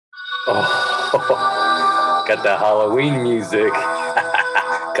Oh, got the Halloween music.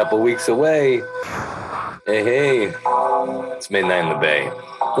 Couple weeks away. Hey, it's midnight in the Bay.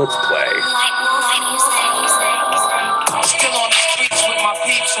 Let's play. Still on the streets with my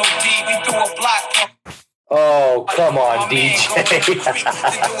peeps, so deep, we threw a block. Oh, come on, DJ.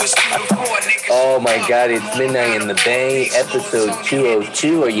 Oh my God, it's midnight in the Bay, episode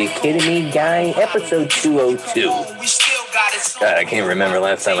 202. Are you kidding me, guy? Episode 202. God, I can't remember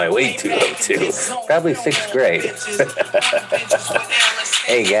last time I weighed 202. Probably sixth grade.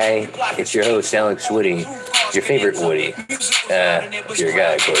 Hey, guy, it's your host, Alex Woody. Your favorite Woody. Your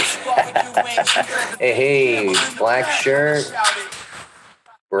guy, of course. Hey, black shirt.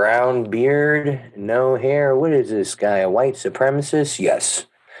 Brown beard, no hair. What is this guy? A white supremacist? Yes.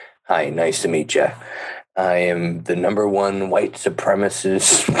 Hi, nice to meet you. I am the number one white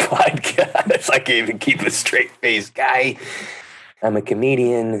supremacist podcast. I can't even keep a straight face, guy. I'm a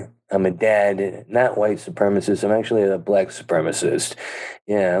comedian. I'm a dad. Not white supremacist. I'm actually a black supremacist.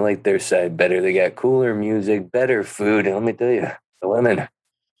 Yeah, I like their side better. They got cooler music, better food. And let me tell you, the women,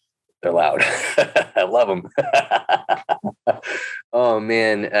 they're loud. I love them. Oh,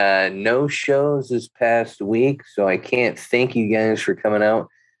 man. No shows this past week, so I can't thank you guys for coming out,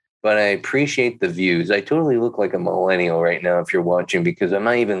 but I appreciate the views. I totally look like a millennial right now if you're watching because I'm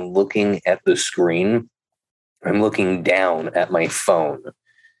not even looking at the screen. I'm looking down at my phone.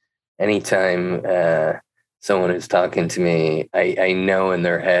 Anytime someone is talking to me, I know in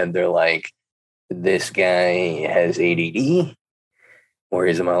their head, they're like, this guy has ADD, or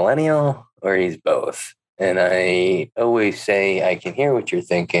he's a millennial, or he's both. And I always say, I can hear what you're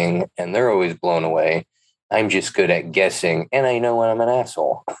thinking, and they're always blown away. I'm just good at guessing, and I know when I'm an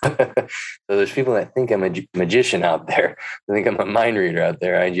asshole. So there's people that think I'm a magician out there. I think I'm a mind reader out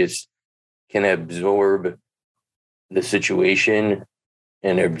there. I just can absorb the situation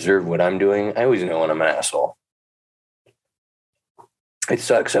and observe what I'm doing. I always know when I'm an asshole. It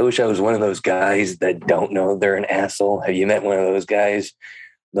sucks. I wish I was one of those guys that don't know they're an asshole. Have you met one of those guys?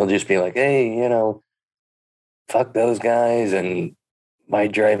 They'll just be like, hey, fuck those guys, and my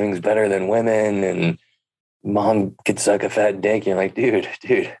driving's better than women, and mom could suck a fat dick. You're like, dude,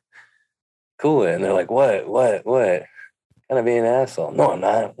 cool it. And they're like, what? Kind of being an asshole. No, I'm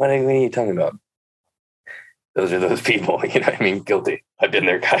not. What are you talking about? Those are those people, you know what I mean? Guilty. I've been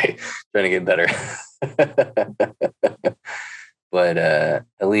their guy trying to get better. But at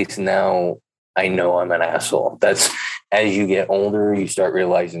least now I know I'm an asshole. That's, as you get older, you start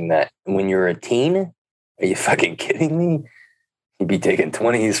realizing that when you're a teen, are you fucking kidding me? You'd be taking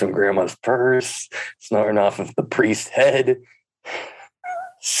 20s from grandma's purse, snorting off of the priest's head,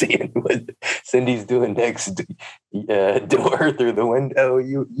 seeing what Cindy's doing next door through the window.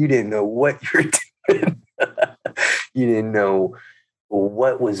 You didn't know what you were doing. You didn't know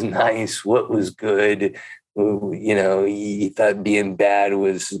what was nice, what was good. You thought being bad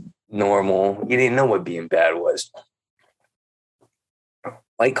was normal. You didn't know what being bad was.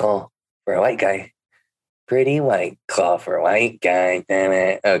 White call for a white guy. Pretty white call for a white guy. Damn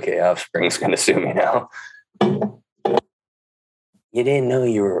it. Okay, Offspring's going to sue me now. You didn't know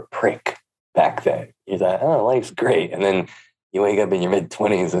you were a prick back then. You thought, oh, life's great. And then you wake up in your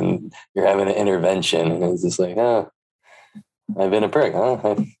mid-20s and you're having an intervention. And it's just like, oh, I've been a prick,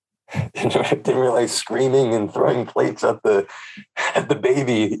 huh? I didn't realize screaming and throwing plates at the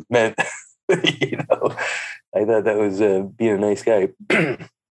baby meant, I thought that was being a nice guy.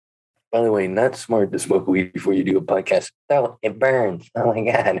 By the way, not smart to smoke weed before you do a podcast. Oh, it burns. Oh my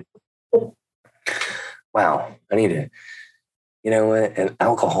God. Wow. I need to, you know what? And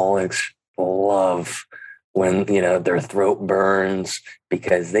alcoholics love when, their throat burns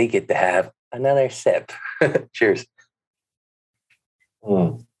because they get to have another sip. Cheers.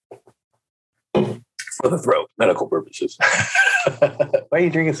 For the throat, medical purposes. Why are you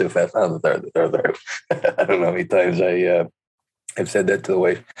drinking so fast? Oh, the third. I don't know how many times I've said that to the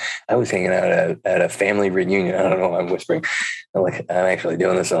wife. I was hanging out at a family reunion. I don't know why I'm whispering. I'm actually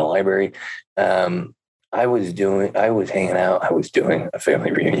doing this in a library. I was doing a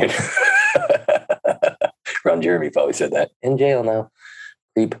family reunion. Ron Jeremy probably said that. In jail now.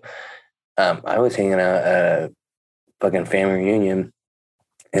 Creep. I was hanging out at a fucking family reunion.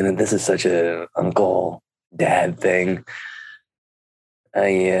 And this is such an uncle dad thing.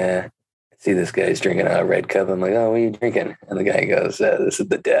 I see this guy's drinking a red cup. I'm like, oh, what are you drinking? And the guy goes, this is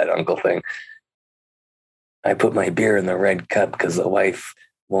the dad uncle thing. I put my beer in the red cup because the wife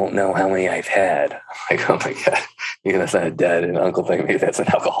won't know how many I've had. I'm like, oh my God, that's not a dad and uncle thing. Maybe that's an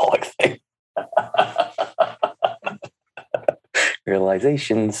alcoholic thing.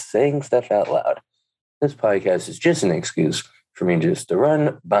 Realizations, saying stuff out loud. This podcast is just an excuse for me just to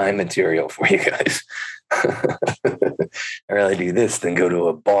run by material for you guys. I'd rather do this than go to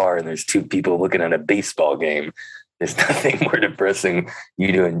a bar and there's two people looking at a baseball game. There's nothing more depressing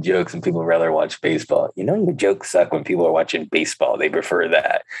you doing jokes and people rather watch baseball. You know, your jokes suck when people are watching baseball. They prefer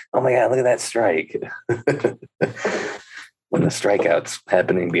that. Oh my God, look at that strike. When the strikeout's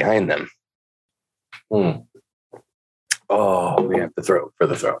happening behind them. Oh, we have to throw for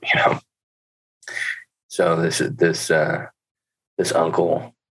the throw, you know. So this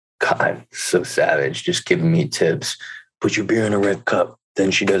uncle, God, so savage, just giving me tips. Put your beer in a red cup. Then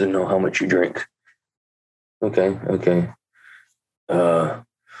she doesn't know how much you drink. Okay.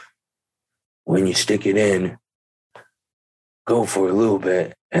 When you stick it in, go for a little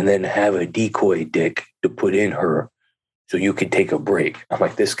bit and then have a decoy dick to put in her so you can take a break. I'm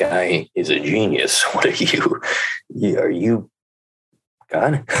like, this guy is a genius. What are you? Are you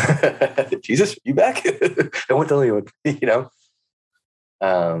God? Jesus, you back? I won't tell anyone, you know?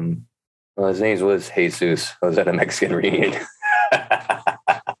 Well, his name was Jesus. I was at a Mexican reunion.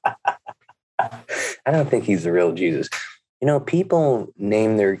 I don't think he's the real Jesus. You know, people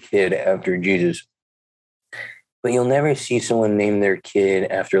name their kid after Jesus, but you'll never see someone name their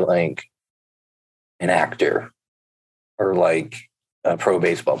kid after like an actor or like a pro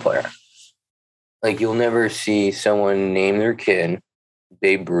baseball player. Like you'll never see someone name their kid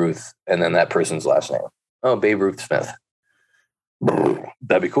Babe Ruth and then that person's last name. Oh, Babe Ruth Smith.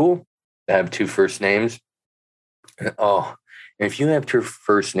 That'd be cool to have two first names. Oh, and if you have two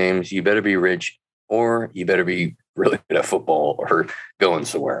first names, you better be rich or you better be really good at football or going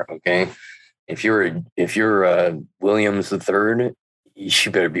somewhere. Okay. If you're Williams the third,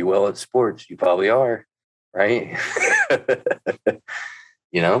 you better be well at sports. You probably are, right?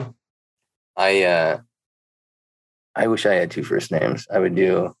 You know, I wish I had two first names. I would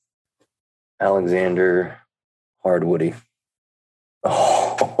do Alexander Hardwoody.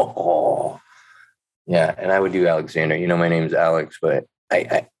 Oh, yeah, and I would do Alexander. You know, my name's Alex, but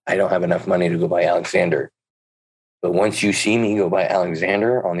I don't have enough money to go by Alexander. But once you see me go by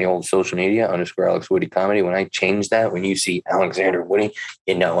Alexander on the old social media, _Alex Woody Comedy, when I change that, when you see Alexander Woody,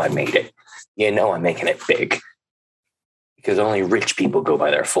 you know I made it. You know I'm making it big. Because only rich people go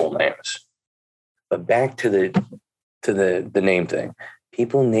by their full names. But back to the name thing.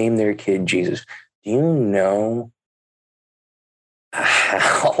 People name their kid Jesus. Do you know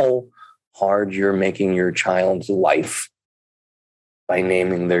how hard you're making your child's life by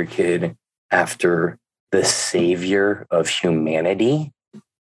naming their kid after the savior of humanity?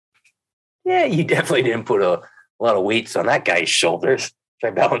 Yeah, you definitely didn't put a lot of weights on that guy's shoulders.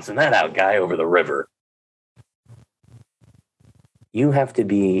 Try balancing that out, guy, over the river. You have to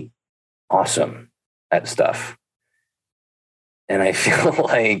be awesome at stuff. And I feel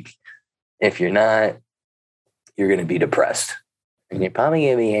like if you're not, you're going to be depressed. And you're probably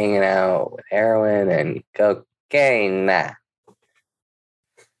going to be hanging out with heroin and cocaine.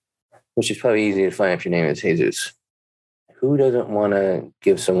 Which is probably easy to find if your name is Jesus. Who doesn't want to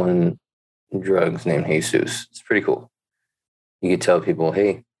give someone drugs named Jesus? It's pretty cool. You could tell people,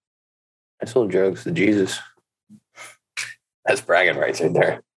 hey, I sold drugs to Jesus. That's bragging rights right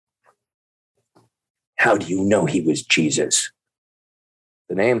there. How do you know he was Jesus?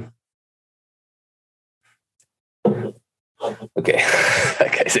 The name. Okay,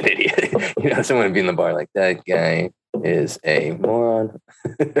 that guy's an idiot. You know, someone would be in the bar like, that guy is a moron.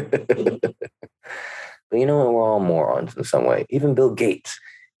 But you know what? We're all morons in some way. Even Bill Gates.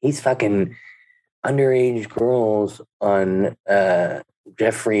 He's fucking underage girls on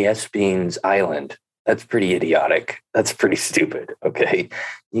Jeffrey Epstein's island. That's pretty idiotic. That's pretty stupid, okay?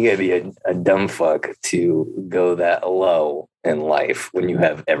 You gotta be a dumb fuck to go that low in life when you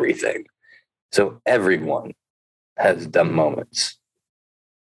have everything. So everyone has dumb moments.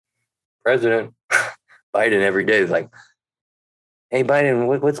 President Biden every day is like, hey, Biden,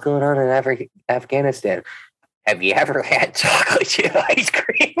 what's going on in Afghanistan? Have you ever had chocolate chip ice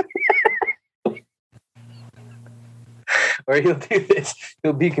cream? Or he'll do this.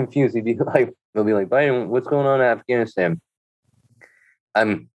 He'll be confused. He'll be like, Biden, what's going on in Afghanistan?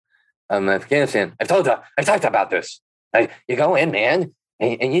 I'm Afghanistan. I've talked about this. You go in, man,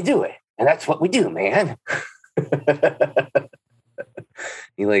 and you do it. And that's what we do, man.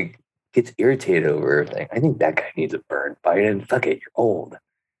 He like gets irritated over everything. I think that guy needs a burn. Biden, fuck it, you're old.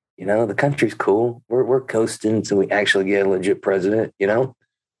 You know, the country's cool. We're coasting until we actually get a legit president, you know?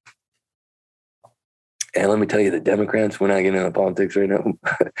 And let me tell you, the Democrats, we're not getting into politics right now.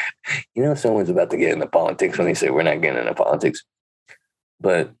 You know, someone's about to get into politics when they say we're not getting into politics.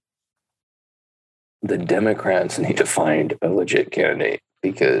 But the Democrats need to find a legit candidate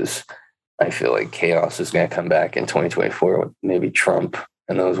because I feel like chaos is going to come back in 2024 with maybe Trump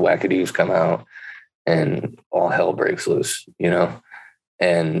and those wackadoos come out and all hell breaks loose,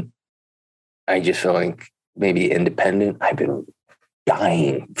 And I just feel like maybe independent. I've been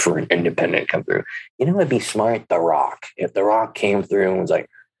dying for an independent come through. It'd be smart. The Rock. If The Rock came through and was like,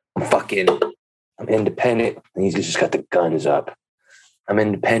 I'm independent. And he's just got the guns up. I'm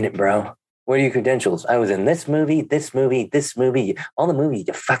independent, bro. What are your credentials? I was in this movie, this movie, this movie. All the movies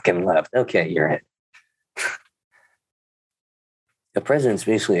you fucking loved. Okay, you're in. The president's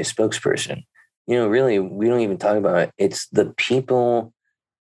basically a spokesperson. Really, we don't even talk about it. It's the people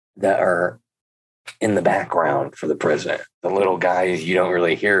that are in the background for the president. The little guys you don't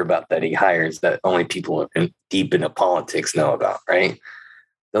really hear about that he hires that only people deep into politics know about, right?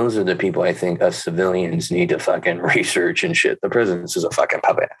 Those are the people I think us civilians need to fucking research and shit. The president is a fucking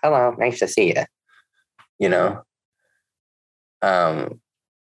puppet. Hello, nice to see you.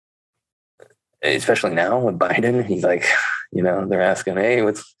 Especially now with Biden, he's like, they're asking, hey,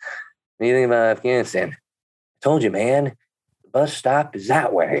 what do you think about Afghanistan? I told you, man, the bus stop is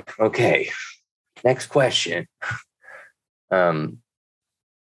that way. Okay. Next question. People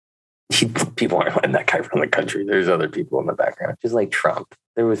aren't letting that guy run the country. There's other people in the background, just like Trump.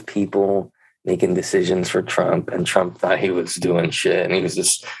 There was people making decisions for Trump, and Trump thought he was doing shit, and he was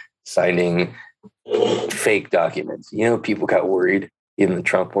just signing fake documents. People got worried in the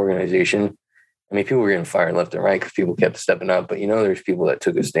Trump organization. I mean, people were getting fired left and right because people kept stepping up. But there's people that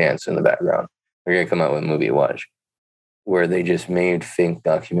took a stance in the background. They're going to come out with a movie watch where they just made fake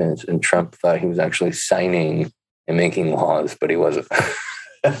documents, and Trump thought he was actually signing and making laws, but he wasn't.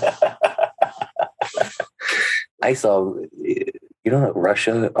 I saw, that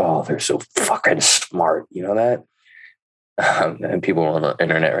Russia, they're so fucking smart. You know that? And people on the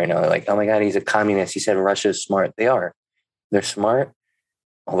internet right now, they're like, oh my God, he's a communist. He said Russia's smart. They are. They're smart.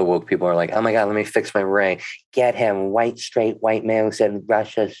 All the woke people are like, oh my God, let me fix my brain. Get him, straight white man who said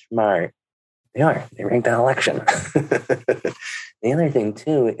Russia's smart. They are. They rigged that election. The other thing,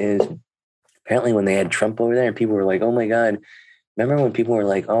 too, is apparently when they had Trump over there, people were like, oh my God. Remember when people were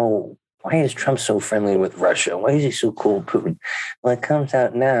like, oh, why is Trump so friendly with Russia? Why is he so cool with Putin? Well, it comes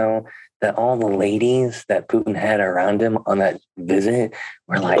out now that all the ladies that Putin had around him on that visit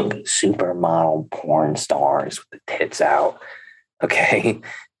were like supermodel porn stars with the tits out. Okay.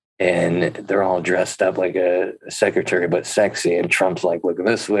 And they're all dressed up like a secretary, but sexy. And Trump's like, looking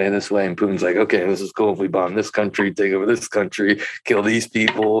this way. And Putin's like, okay, this is cool if we bomb this country, take over this country, kill these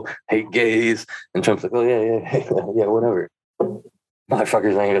people, hate gays. And Trump's like, oh, yeah, whatever.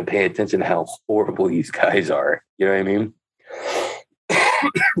 Motherfuckers aren't going to pay attention to how horrible these guys are. You know what I mean?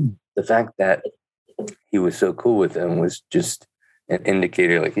 The fact that he was so cool with them was just an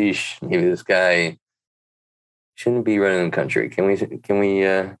indicator like, maybe this guy shouldn't be running the country. Can we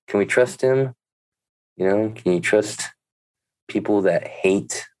trust him? Can you trust people that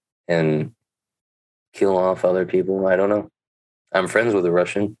hate and kill off other people? I don't know. I'm friends with a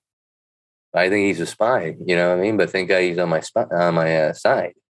Russian. I think he's a spy. You know what I mean? But thank God he's on my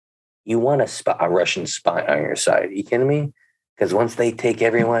side. You want a Russian spy on your side? Are you kidding me? Because once they take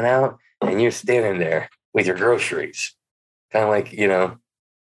everyone out and you're standing there with your groceries, kind of like,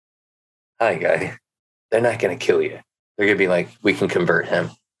 hi guy. They're not going to kill you. They're going to be like, we can convert him.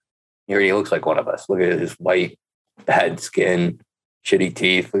 He already looks like one of us. Look at his white, bad skin, shitty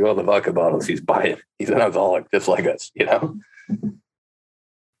teeth. Look at all the vodka bottles he's buying. He's an alcoholic just like us,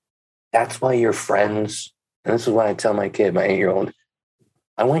 That's why you're friends. And this is what I tell my kid, my 8-year-old.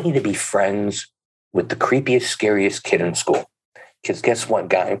 I want you to be friends with the creepiest, scariest kid in school. Because guess what,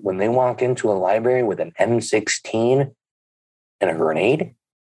 guy? When they walk into a library with an M16 and a grenade,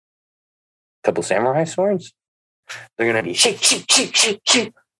 couple samurai swords, they're going to be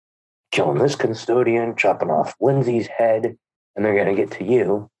shoot, killing this custodian, chopping off Lindsay's head, and they're going to get to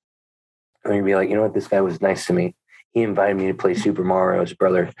you. And you'll be like, you know what? This guy was nice to me. He invited me to play Super Mario's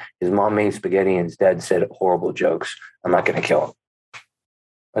brother. His mom made spaghetti and his dad said horrible jokes. I'm not going to kill him.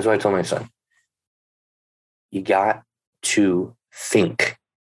 That's what I told my son. You got to think,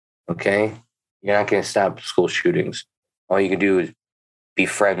 okay? You're not going to stop school shootings. All you can do is be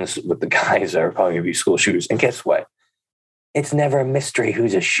friends with the guys that are probably going to be school shooters. And guess what? It's never a mystery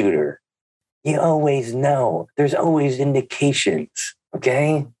who's a shooter. You always know. There's always indications,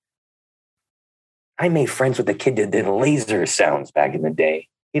 okay? I made friends with the kid that did laser sounds back in the day.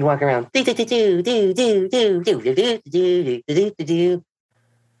 He'd walk around. Guess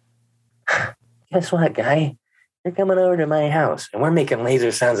what, guy? You're coming over to my house, and we're making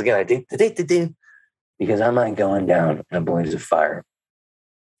laser sounds again. Because I'm not going down in a blaze of fire.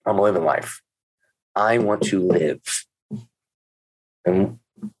 I'm living life. I want to live. And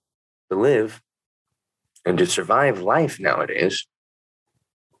to live and to survive life nowadays,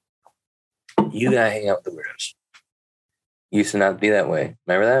 you gotta hang out with the weirdos. Used to not be that way.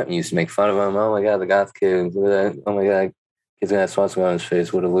 Remember that? You used to make fun of them. Oh my God, the goth kid. Look at that. Oh my God, kid's gonna have swastika on his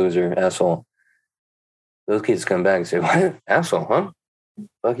face. What a loser, asshole. Those kids come back and say, "What, asshole? Huh?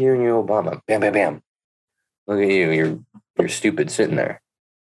 Fuck you and your Obama." Bam, bam, bam. Look at you. You're stupid sitting there.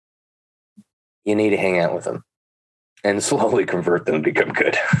 You need to hang out with them and slowly convert them to become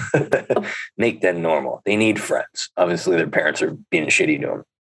good. Make them normal. They need friends. Obviously, their parents are being shitty to them.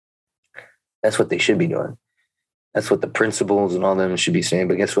 That's what they should be doing. That's what the principals and all them should be saying.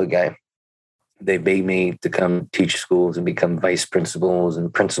 But guess what, guy? They begged me to come teach schools and become vice principals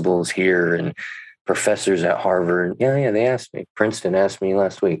and principals here and professors at Harvard. Yeah, they asked me. Princeton asked me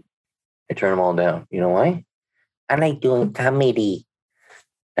last week. I turned them all down. You know why? I like doing comedy.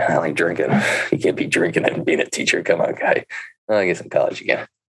 And I like drinking. You can't be drinking and being a teacher. Come on, guy. Well, I guess in college again.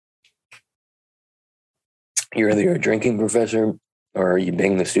 You're either a drinking professor or you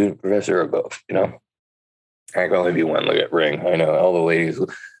being the student professor or both, you know? I can only be one. Look at Ring. I know all the ladies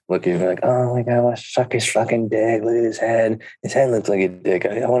looking like, oh my God, I want to suck his fucking dick. Look at his head. His head looks like a dick.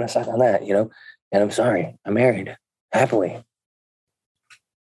 I want to suck on that, you know? And I'm sorry. I'm married. Happily.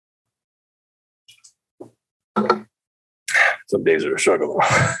 Some days are a struggle.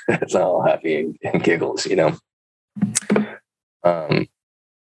 It's not all happy and giggles, you know? And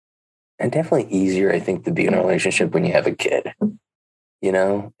definitely easier, I think, to be in a relationship when you have a kid. You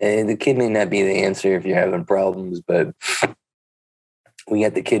know, and the kid may not be the answer if you're having problems, but we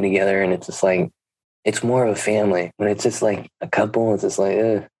got the kid together and it's just like, it's more of a family. When it's just like a couple, it's just like,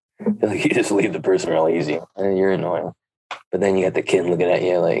 I feel like you just leave the person real easy and you're annoying. But then you got the kid looking at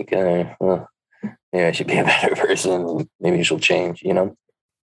you like, well, maybe I should be a better person. Maybe she'll change, you know?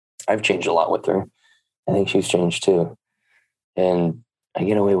 I've changed a lot with her. I think she's changed too. And I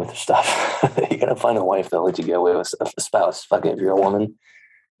get away with the stuff. You gotta find a wife that lets you get away with stuff. A spouse, fuck it, if you're a woman.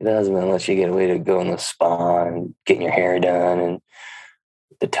 It doesn't let you get away to go in the spa and getting your hair done and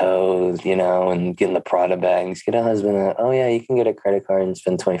the toes, you know, and getting the Prada bags. Get a husband that, oh yeah, you can get a credit card and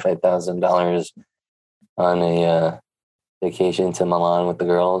spend $25,000 on a vacation to Milan with the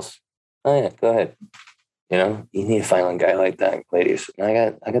girls. Oh yeah, go ahead. You know, you need to find a guy like that, ladies. And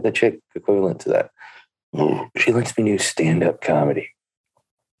I got the chick equivalent to that. She lets me do stand-up comedy.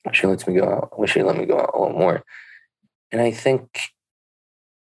 She lets me go out. Wish she'd let me go out a little more. And I think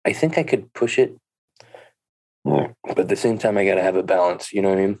I could push it, but at the same time, I got to have a balance. You know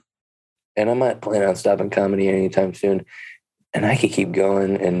what I mean? And I'm not planning on stopping comedy anytime soon. And I could keep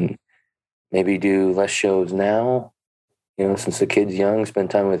going and maybe do less shows now. You know, since the kid's young, spend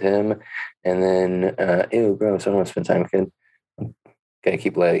time with him. And then, ew, gross, I don't want to spend time with him. Gotta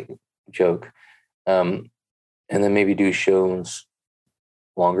keep light, joke. And then maybe do shows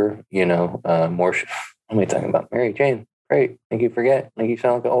longer, you know, more. What am I talking about? Mary Jane, great. Make you forget. Make you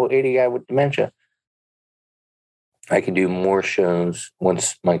sound like an old 80 guy with dementia. I can do more shows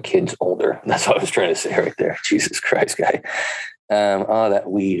once my kid's older. That's what I was trying to say right there. Jesus Christ, guy. That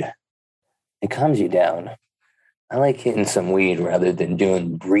weed. It calms you down. I like hitting some weed rather than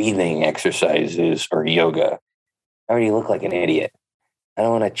doing breathing exercises or yoga. I already look like an idiot. I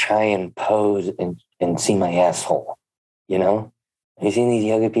don't want to try and pose and see my asshole, you know? You see these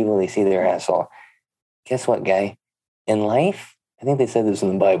yoga people, they see their asshole. Guess what, guy? In life, I think they said this in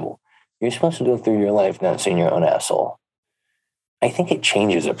the Bible. You're supposed to go through your life not seeing your own asshole. I think it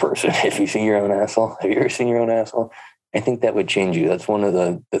changes a person if you see your own asshole. Have you ever seen your own asshole? I think that would change you. That's one of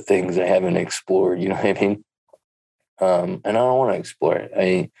the things I haven't explored, you know what I mean? And I don't want to explore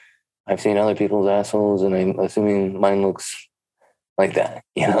it. I've seen other people's assholes, and I'm assuming mine looks like that,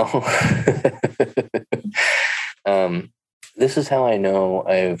 you know? This is how I know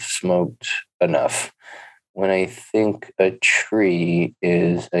I've smoked enough. When I think a tree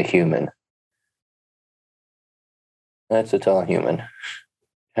is a human. That's a tall human.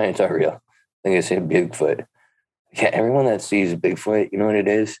 It's not real. I think it's a Bigfoot. Yeah, everyone that sees Bigfoot, you know what it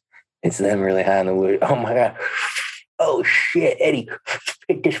is? It's them really high in the wood. Oh my God. Oh shit, Eddie.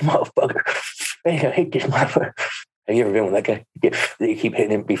 Hit this motherfucker. Eddie, hit this motherfucker. Have you ever been with that guy? They keep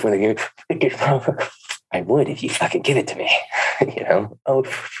hitting him before they get hit this motherfucker. I would if you fucking give it to me. You know? Oh,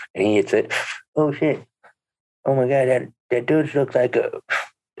 and he hits it. Oh shit. Oh my God, that dude looks like a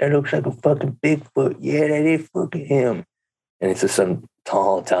fucking Bigfoot. Yeah, that is fucking him. And it's just some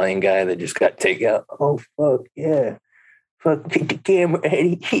tall Italian guy that just got taken out. Oh fuck yeah. Fuck, take the camera,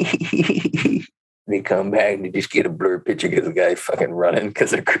 Eddie. They come back and they just get a blurred picture because the guy fucking running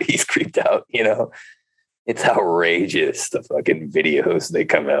because he's creeped out, you know? It's outrageous, the fucking videos they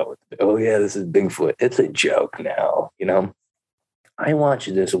come out with. Oh yeah, this is Bigfoot. It's a joke now, you know? I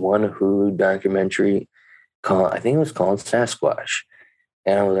watched this one Hulu documentary called, I think it was called Sasquatch.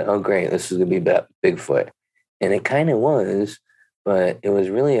 And I was like, oh, great, this is going to be about Bigfoot. And it kind of was, but it was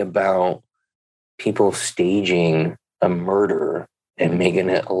really about people staging a murder and making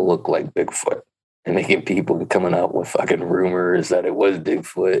it look like Bigfoot and making people coming out with fucking rumors that it was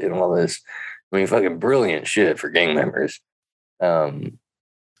Bigfoot and all this. I mean, fucking brilliant shit for gang members. But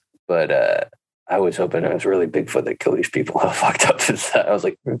I was hoping it was really Bigfoot that killed these people. How fucked up is that? I was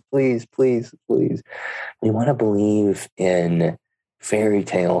like, please, please, please. We want to believe in fairy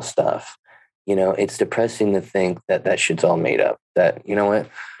tale stuff. You know, it's depressing to think that that shit's all made up. That, you know what?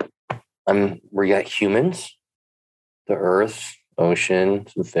 We got humans, the earth, ocean,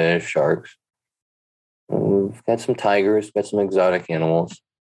 some fish, sharks. We've got some tigers, got some exotic animals.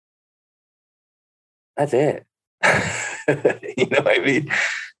 That's it. You know what I mean?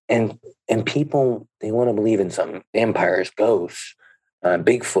 And people, they want to believe in some vampires, ghosts,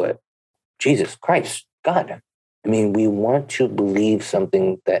 Bigfoot, Jesus Christ, God. I mean, we want to believe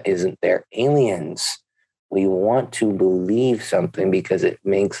something that isn't there. Aliens. We want to believe something because it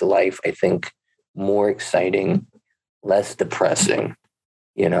makes life, I think, more exciting, less depressing.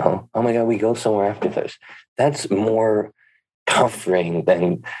 You know, oh my God, we go somewhere after this. That's more comforting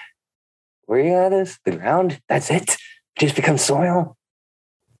than where you at this? The ground? That's it? Just become soil?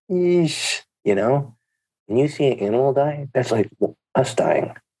 Yeesh. You know, when you see an animal die, that's like us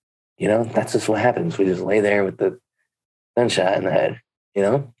dying. You know, that's just what happens. We just lay there with the gunshot in the head, you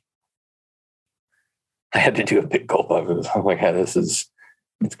know? I had to do a big gulp of it. Oh my God, it's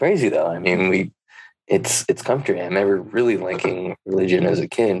crazy though. I mean, it's comforting. I remember really liking religion as a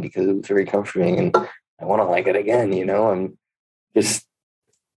kid because it was very comforting and I want to like it again, you know? I'm just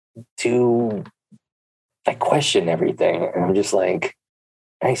I question everything. And I'm just like,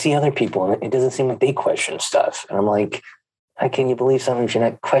 I see other people and it doesn't seem like they question stuff. And I'm like, how can you believe something if you're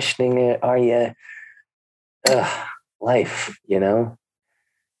not questioning it? Are you? Life, you know?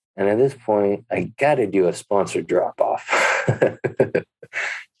 And at this point, I got to do a sponsored drop off.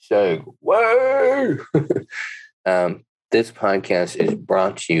 So, whoa! This podcast is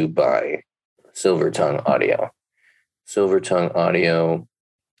brought to you by Silvertongue Audio. Silvertongue Audio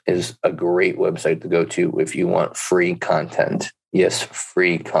is a great website to go to if you want free content. Yes,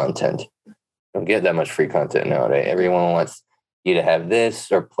 free content. Don't get that much free content nowadays. Everyone wants you to have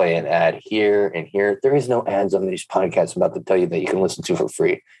this or play an ad here and here. There is no ads on these podcasts I'm about to tell you that you can listen to for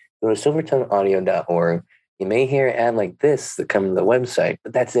free. Go to silvertongueaudio.org. You may hear an ad like this that come to the website,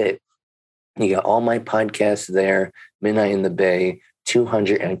 but that's it. You got all my podcasts there. Midnight in the Bay,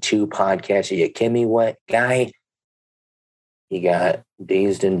 202 podcasts. You kidding me? What, guy? You got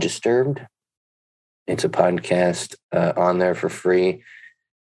Dazed and Disturbed. It's a podcast on there for free.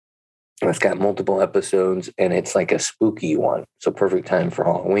 It's got multiple episodes, and it's like a spooky one. So perfect time for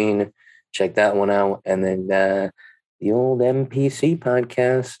Halloween. Check that one out. And then the old MPC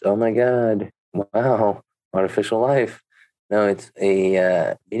podcast. Oh, my God. Wow. Artificial Life. No, it's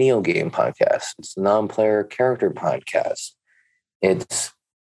a video game podcast. It's a non-player character podcast. It's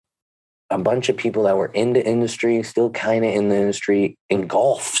a bunch of people that were in the industry, still kind of in the industry,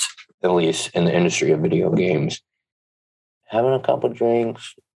 engulfed, at least, in the industry of video games. Having a couple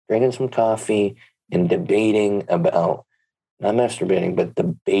drinks, drinking some coffee, and debating about, not masturbating, but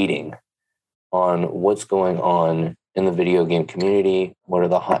debating on what's going on in the video game community. What are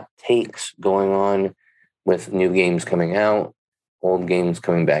the hot takes going on with new games coming out, old games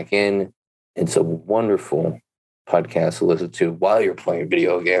coming back in? It's a wonderful podcast to listen to while you're playing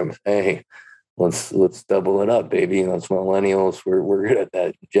video games. Hey, let's double it up, baby. That's millennials. We're good at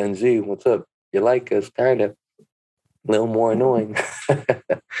that. Gen Z, what's up? You like us, kind of. A little more annoying.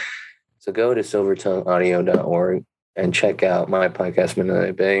 So go to silvertongueaudio.org and check out my podcast,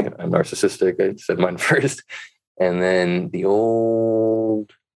 Midnight Bay. I'm narcissistic. I said mine first. And then the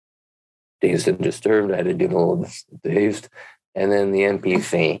old Dazed and Disturbed. I had to do the old Dazed. And then the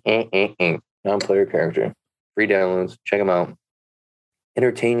NPC, non-player character. Free downloads. Check them out.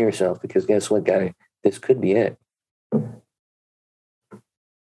 Entertain yourself because guess what, guy? This could be it.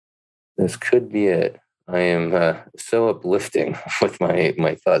 This could be it. I am so uplifting with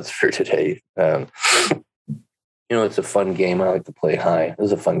my thoughts for today. You know, it's a fun game. I like to play high. This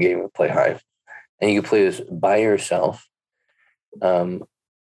is a fun game to play high. And you can play this by yourself. Park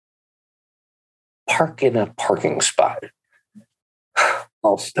in a parking spot.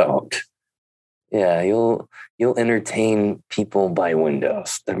 All stoked. Yeah, you'll entertain people by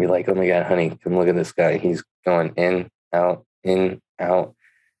windows. They'll be like, oh my God, honey, come look at this guy. He's going in, out, in, out.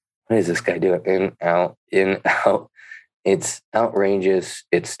 What is this guy doing? In, out, in, out. It's outrageous.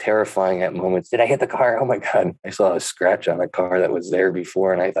 It's terrifying at moments. Did I hit the car? Oh my God. I saw a scratch on a car that was there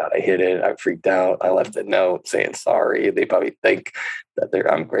before and I thought I hit it. I freaked out. I left a note saying sorry. They probably think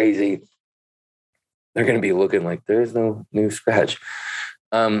that I'm crazy. They're going to be looking like there's no new scratch.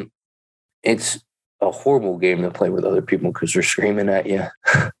 It's a horrible game to play with other people because they're screaming at you.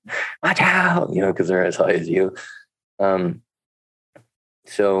 Watch out, because they're as high as you.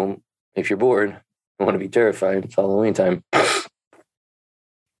 So if you're bored, I want to be terrified. It's Halloween time.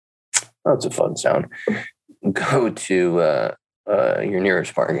 That's a fun sound. Go to your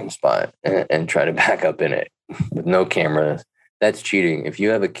nearest parking spot and try to back up in it with no cameras. That's cheating. If you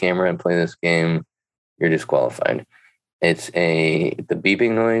have a camera and play this game, you're disqualified. It's the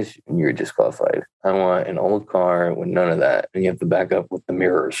beeping noise, you're disqualified. I want an old car with none of that, and you have to back up with the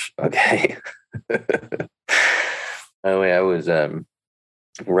mirrors. Okay. By the way, I was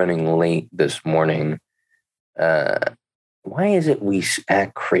running late this morning. Why is it we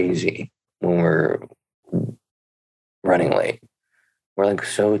act crazy when we're running late? We're like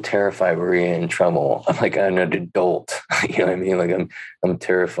so terrified we're in trouble. I'm like an adult. You know what I mean? Like I'm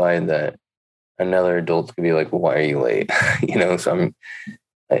terrified that another adult could be like, "Why are you late?" So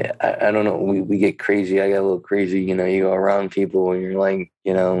I don't know. We get crazy. I get a little crazy. You go around people and you're like,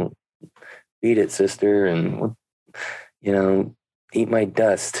 beat it, sister, and eat my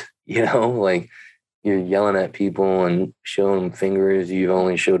dust. Like you're yelling at people and showing them fingers you've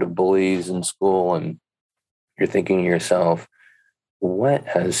only showed to bullies in school, and you're thinking to yourself, what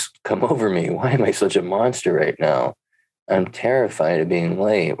has come over me? Why am I such a monster right now? I'm terrified of being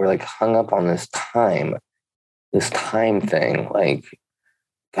late. We're like hung up on this time thing. Like,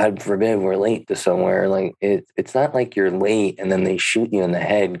 God forbid we're late to somewhere. Like it's not like you're late and then they shoot you in the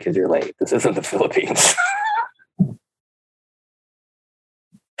head because you're late. This isn't the Philippines.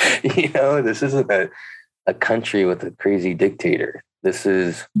 This isn't a country with a crazy dictator. This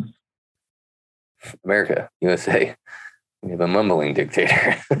is America, USA. We have a mumbling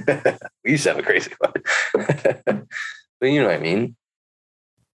dictator. We used to have a crazy one. But you know what I mean?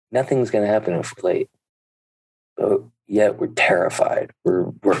 Nothing's going to happen if we're late. But yet we're terrified. We're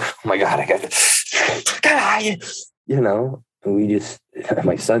oh my God, I got we just,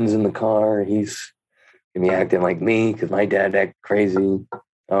 my son's in the car. He's going to be acting like me because my dad acted crazy.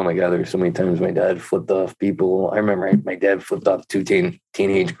 Oh my God, there were so many times my dad flipped off people. I remember my dad flipped off two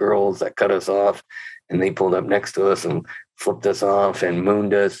teenage girls that cut us off, and they pulled up next to us and flipped us off and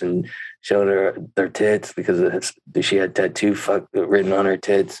mooned us and showed her their tits because she had tattoo fuck written on her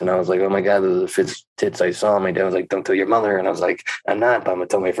tits. And I was like, oh my God, those are the first tits I saw. My dad was like, don't tell your mother. And I was like, I'm not, but I'm going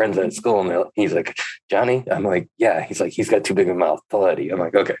to tell my friends at school. And he's like, Johnny? I'm like, yeah. He's like, he's got too big a mouth. Tell Eddie. I'm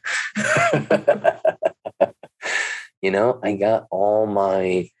like, okay. I got all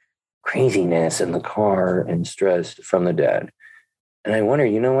my craziness in the car and stress from the dad. And I wonder,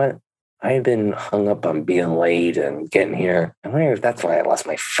 what? I've been hung up on being late and getting here. I wonder if that's why I lost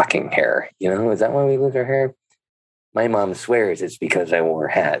my fucking hair. Is that why we lose our hair? My mom swears it's because I wore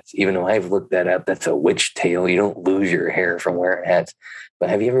hats. Even though I've looked that up, that's a witch tale. You don't lose your hair from wearing hats. But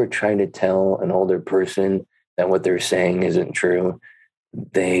have you ever tried to tell an older person that what they're saying isn't true?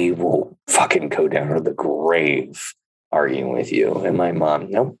 They will fucking go down to the grave arguing with you. And my mom,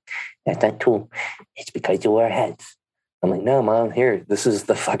 nope, that's not true. It's because you wear hats. I'm like, no, Mom, here, this is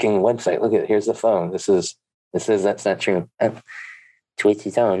the fucking website. Look at it. Here's the phone. This is that's not true. To each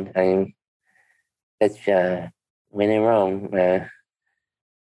his own. That's when in Rome, they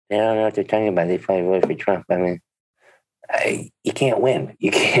don't know what they're talking about. They probably voted for Trump. I mean, you can't win. You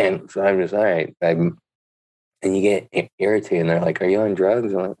can't. So I'm just, all right. And you get irritated and they're like, are you on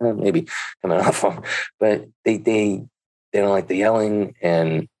drugs? I'm like, oh, maybe coming off them. But they don't like the yelling,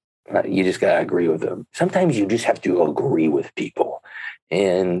 and you just got to agree with them. Sometimes you just have to agree with people,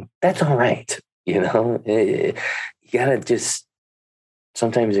 and that's all right. You got to just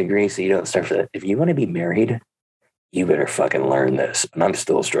sometimes agree so you don't start for that. If you want to be married, you better fucking learn this. And I'm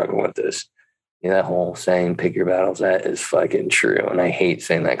still struggling with this. That whole saying, pick your battles, that is fucking true. And I hate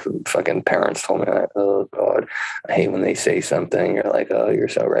saying that because fucking parents told me that. Oh, God. I hate when they say something. You're like, oh, you're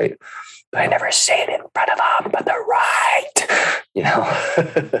so right. But I never say it in front of them, but they're right.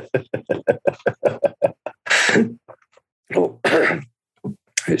 Oh, I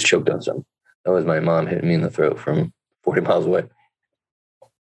just choked on something. That was my mom hitting me in the throat from 40 miles away.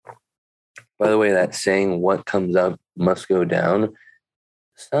 By the way, that saying, what comes up must go down,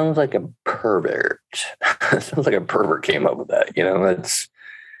 sounds like a pervert. Sounds like a pervert came up with that.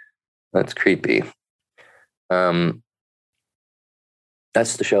 That's creepy.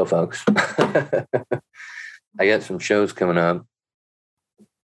 That's the show, folks. I got some shows coming up.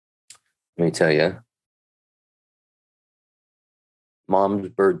 Let me tell you. mom's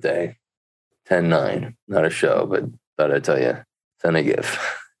birthday, 10/9. Not a show, but thought I'd tell you. Send a gift.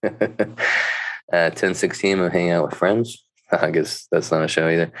 10/16, I'm hanging out with friends. I guess that's not a show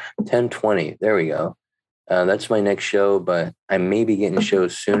either. 10/20, there we go. That's my next show, but I may be getting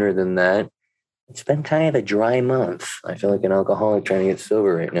shows sooner than that. It's been kind of a dry month. I feel like an alcoholic trying to get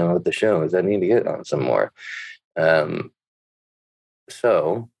sober right now with the shows. I need to get on some more.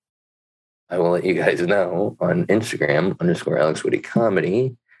 So I will let you guys know on Instagram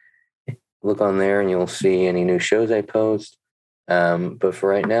 _AlexWoodyComedy. Look on there and you'll see any new shows I post. But for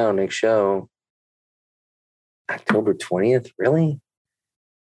right now, next show, October 20th, really?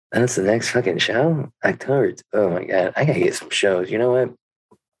 That's the next fucking show? October, oh my God, I gotta get some shows. You know what?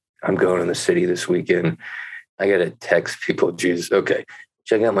 I'm going to the city this weekend. I gotta text people, Jesus. Okay,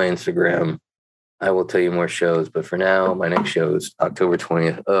 check out my Instagram. I will tell you more shows, but for now, my next show is October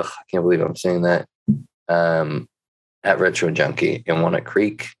 20th. Ugh, I can't believe I'm saying that. At Retro Junkie in Walnut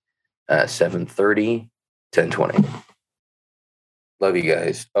Creek, 7:30, 10:20. Love you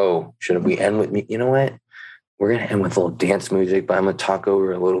guys. Oh, should we end with me? You know what? We're going to end with a little dance music, but I'm going to talk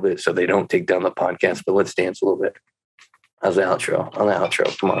over a little bit so they don't take down the podcast, but let's dance a little bit. How's the outro? On the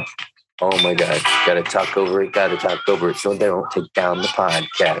outro, come on. Oh my God. Got to talk over it. Got to talk over it so they don't take down the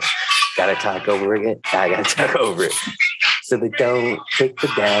podcast. Got to talk over it. I got to talk over it so they don't take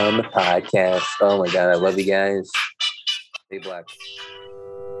down the podcast. Oh my God. I love you guys. Stay black.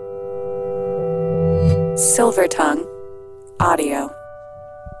 Silver Tongue Audio.